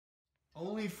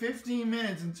Only 15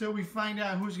 minutes until we find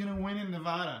out who's going to win in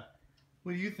Nevada.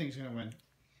 What do you think's going to win?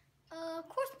 Of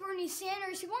course, Bernie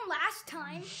Sanders. He won last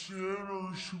time.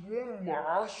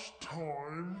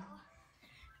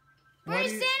 Bernie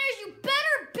Sanders, you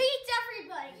better beat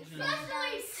everybody.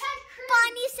 Especially Ted Cruz.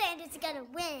 Bernie Sanders is going to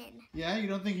win. Yeah, you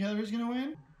don't think Hillary's going to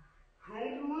win?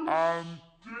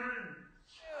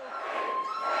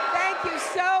 Thank you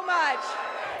so much.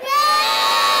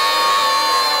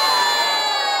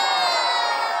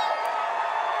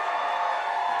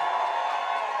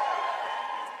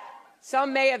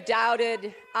 Some may have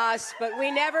doubted us, but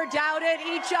we never doubted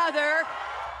each other.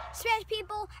 Spanish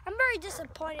people, I'm very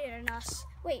disappointed in us.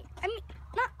 Wait, I mean,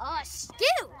 not us.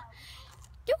 You!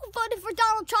 You voted for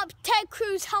Donald Trump, Ted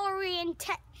Cruz, Hillary,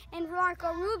 and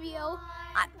Marco Rubio.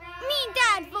 Me and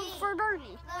Dad vote for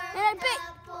Bernie. And I bet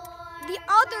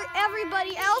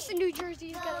everybody else in New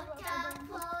Jersey is going to vote for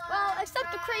Bernie. Well,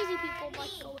 except the crazy people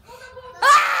might go.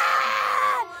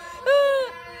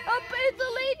 It's a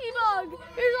ladybug.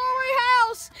 It's on my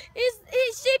house.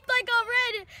 He's shaped like a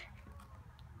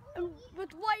red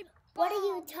with white. What are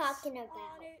you talking about?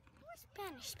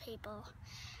 Spanish people.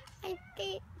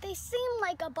 They seem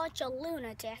like a bunch of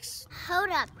lunatics.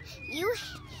 Hold up.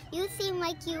 You seem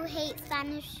like you hate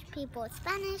Spanish people.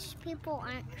 Spanish people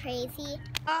aren't crazy.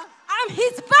 I'm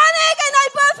Hispanic and I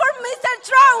vote for Mr.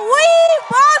 Trump. We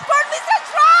vote for Mr.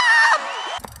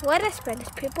 Trump! What are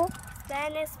Spanish people?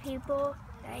 Spanish people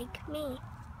like me.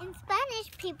 And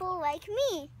Spanish people like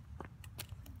me.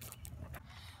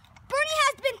 Bernie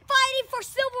has been fighting for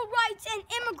civil rights and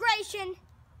immigration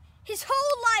his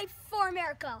whole life for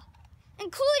America,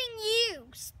 including you,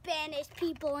 Spanish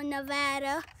people in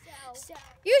Nevada. So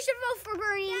you should vote for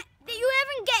Bernie. You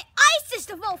even get ISIS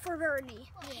to vote for Bernie.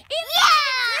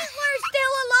 Hitler's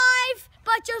still alive,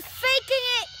 but you're faking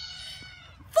it.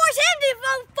 Force him to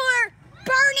vote for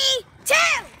Bernie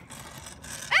too.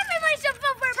 Everybody should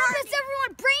vote for Bernie. Because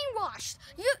everyone brainwashed.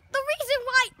 The reason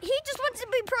why he just wants to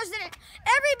be president.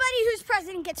 Everybody who's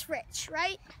president gets rich,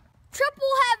 right? Trump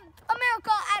will have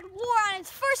America at war on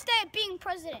its first day of being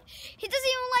president. He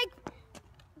doesn't even like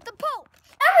the Pope.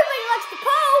 Everybody likes the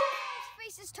Pope. His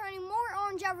face is turning more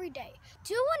orange every day.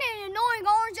 Do you want an annoying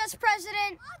orange as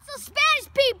president? Lots of Spanish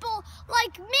people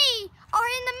like me are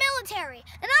in the military.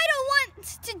 And I don't want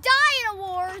to die in a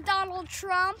war, Donald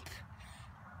Trump.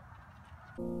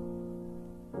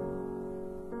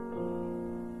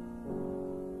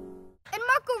 And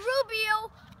Marco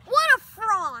Rubio, what a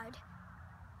fraud.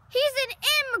 He's an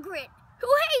immigrant who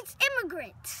hates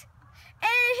immigrants.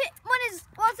 And when his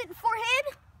wasn't for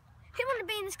him, he wouldn't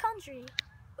be in this country,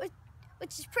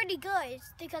 which is pretty good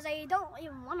because I don't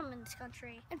even want him in this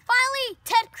country. And finally,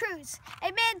 Ted Cruz,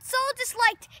 a man so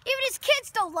disliked, even his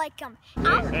kids don't like him. He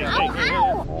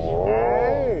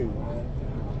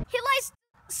lies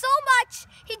so much,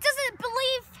 he doesn't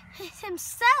believe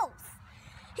himself.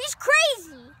 He's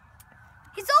crazy.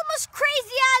 He's almost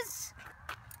crazy as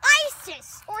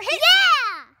ISIS or Hitler.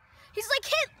 Yeah! He's like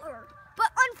Hitler,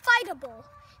 but unfightable.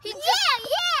 He's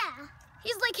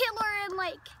like Hitler in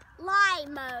like lie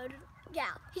mode.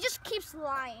 Yeah, he just keeps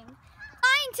lying.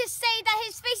 Trying to say that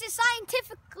his face is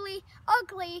scientifically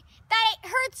ugly, that it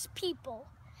hurts people.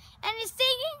 And his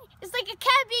singing is like a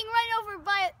cat being run over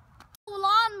by a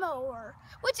lawnmower,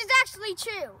 which is actually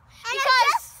true. And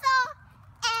I just saw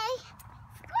a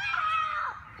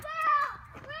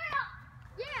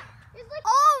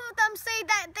all of them say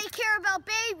that they care about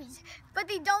babies, but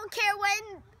they don't care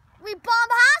when we bomb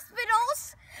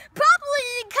hospitals.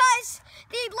 Probably because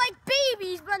they like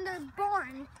babies when they're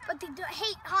born, but they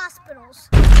hate hospitals.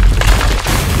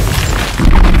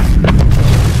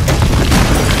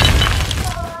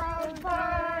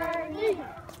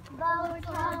 Vota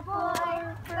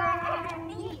por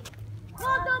Bernie.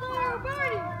 Vota por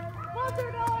Bernie. Vota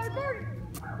por Bernie.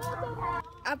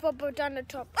 I vote for Donald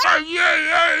Trump.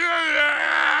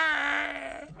 Yeah.